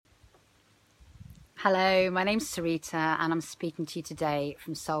Hello, my name's Sarita and I'm speaking to you today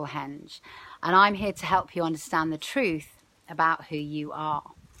from Soulhenge, and I'm here to help you understand the truth about who you are.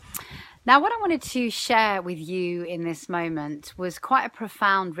 Now, what I wanted to share with you in this moment was quite a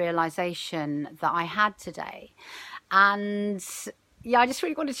profound realization that I had today. And I just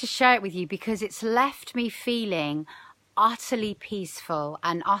really wanted to share it with you because it's left me feeling utterly peaceful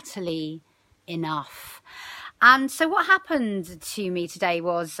and utterly enough. And so what happened to me today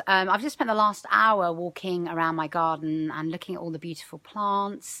was I've just spent the last hour walking around my garden and looking at all the beautiful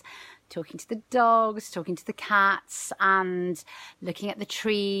plants, talking to the dogs, talking to the cats, and looking at the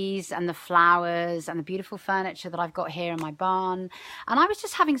trees and the flowers and the beautiful furniture that I've got here in my barn. And I was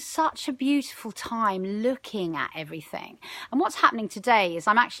just having such a beautiful time looking at everything. And what's happening today is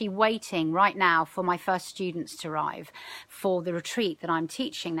I'm actually waiting right now for my first students to arrive for the retreat that I'm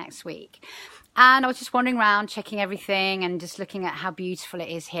teaching next week. And I was just wandering around, checking everything and just looking at how beautiful it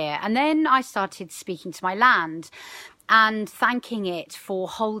is here. And then I started speaking to my land and thanking it for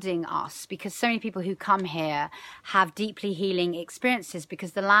holding us, because so many people who come here have deeply healing experiences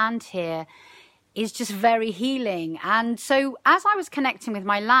because the land here is just very healing. And so as I was connecting with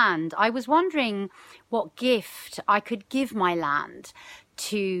my land, I was wondering what gift I could give my land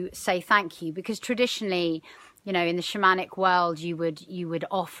to say thank you, because traditionally, you know, in the shamanic world, you would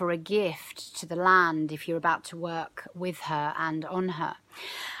offer a gift to the land if you're about to work with her and on her.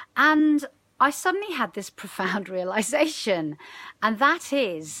 And I suddenly had this profound realization, and that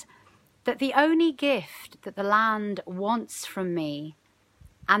is that the only gift that the land wants from me,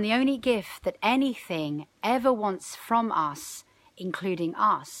 and the only gift that anything ever wants from us, including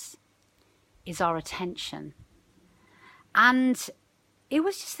us, is our attention. And it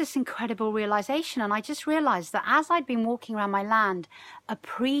was just this incredible realization. And I just realized that as I'd been walking around my land,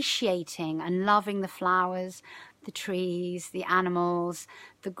 appreciating and loving the flowers, the trees, the animals,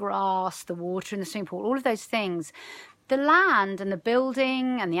 the grass, the water in the swimming pool, all of those things, the land and the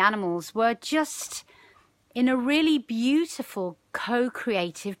building and the animals were just in a really beautiful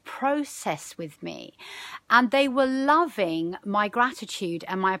co-creative process with me. And they were loving my gratitude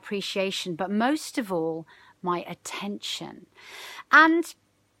and my appreciation, but most of all, my attention. And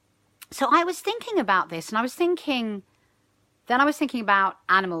so I was thinking about this, and I was thinking about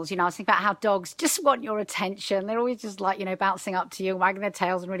animals. I was thinking about how dogs just want your attention. They're always just like, bouncing up to you, wagging their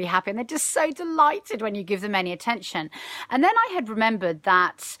tails and really happy. And they're just so delighted when you give them any attention. And then I had remembered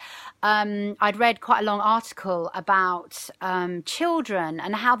that I'd read quite a long article about children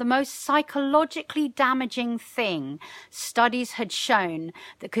and how the most psychologically damaging thing studies had shown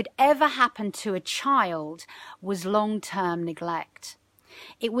that could ever happen to a child was long-term neglect.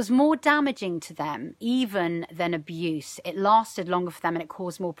 It was more damaging to them even than abuse. It lasted longer for them and it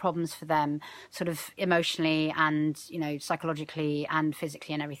caused more problems for them, sort of emotionally and, psychologically and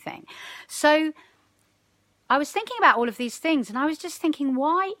physically and everything. So I was thinking about all of these things, and I was just thinking,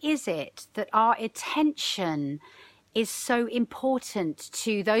 why is it that our attention is so important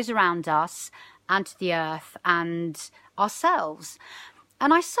to those around us and to the earth and ourselves?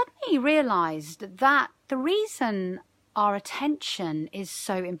 And I suddenly realized that the reason our attention is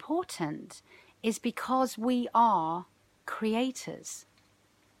so important is because we are creators.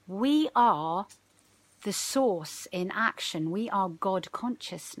 We are the source in action. We are God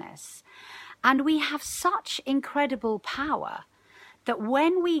consciousness. And we have such incredible power that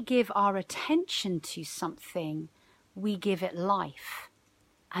when we give our attention to something, we give it life.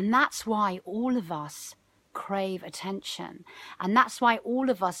 And that's why all of us crave attention. And that's why all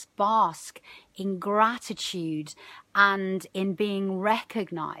of us bask in gratitude and in being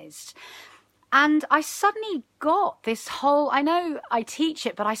recognized. And I suddenly got this whole, I know I teach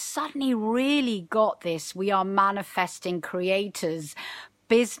it, but I suddenly really got this we are manifesting creators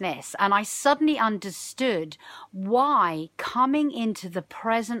business. And I suddenly understood why coming into the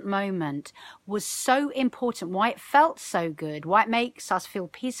present moment was so important, why it felt so good, why it makes us feel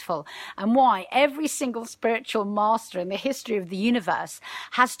peaceful, and why every single spiritual master in the history of the universe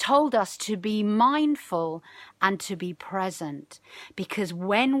has told us to be mindful and to be present. Because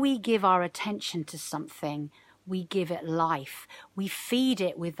when we give our attention to something, we give it life. We feed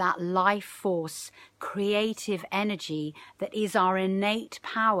it with that life force, creative energy that is our innate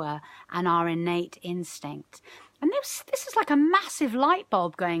power and our innate instinct. And this is like a massive light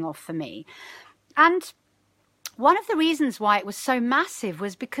bulb going off for me. And one of the reasons why it was so massive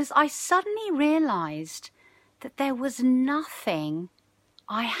was because I suddenly realized that there was nothing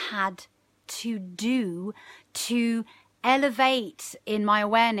I had to do to elevate in my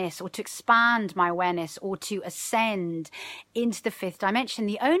awareness or to expand my awareness or to ascend into the fifth dimension.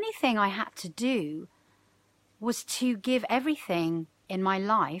 The only thing I had to do was to give everything in my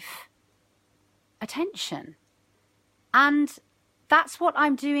life attention. And that's what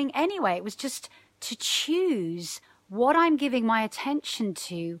I'm doing anyway. It was just to choose what I'm giving my attention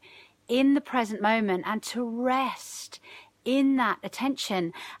to in the present moment and to rest in that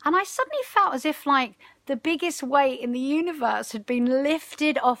attention. And I suddenly felt as if like the biggest weight in the universe had been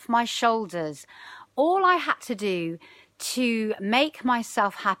lifted off my shoulders. All I had to do to make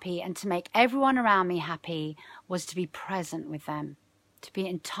myself happy and to make everyone around me happy was to be present with them, to be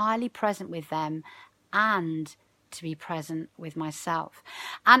entirely present with them and to be present with myself.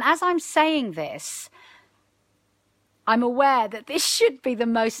 And as I'm saying this, I'm aware that this should be the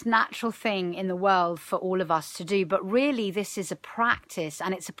most natural thing in the world for all of us to do, but really this is a practice,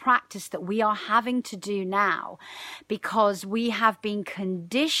 and it's a practice that we are having to do now because we have been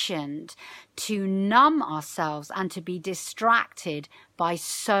conditioned to numb ourselves and to be distracted by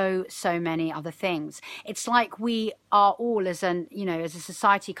so many other things. It's like we are all as a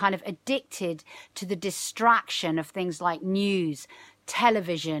society kind of addicted to the distraction of things like news,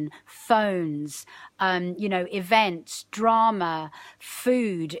 television, phones, events, drama,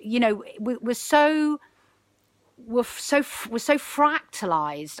 food. We're so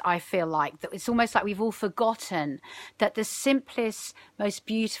fractalized, I feel like, that it's almost like we've all forgotten that the simplest, most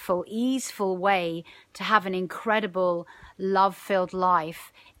beautiful, easeful way to have an incredible, love-filled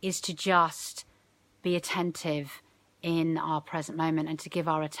life is to just be attentive in our present moment and to give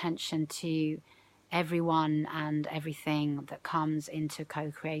our attention to everyone and everything that comes into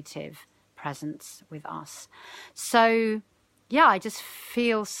co-creative presence with us. So yeah, I just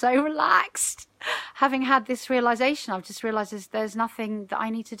feel so relaxed having had this realization. I've just realized there's nothing that I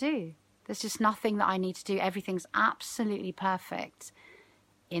need to do. There's just nothing that I need to do. Everything's absolutely perfect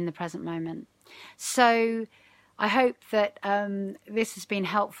in the present moment. So I hope that this has been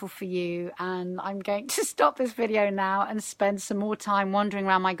helpful for you, and I'm going to stop this video now and spend some more time wandering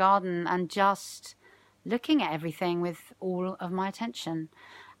around my garden and just looking at everything with all of my attention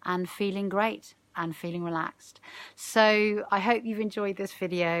and feeling great and feeling relaxed. So I hope you've enjoyed this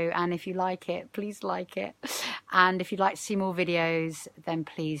video, and if you like it, please like it. And if you'd like to see more videos, then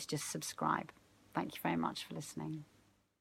please just subscribe. Thank you very much for listening.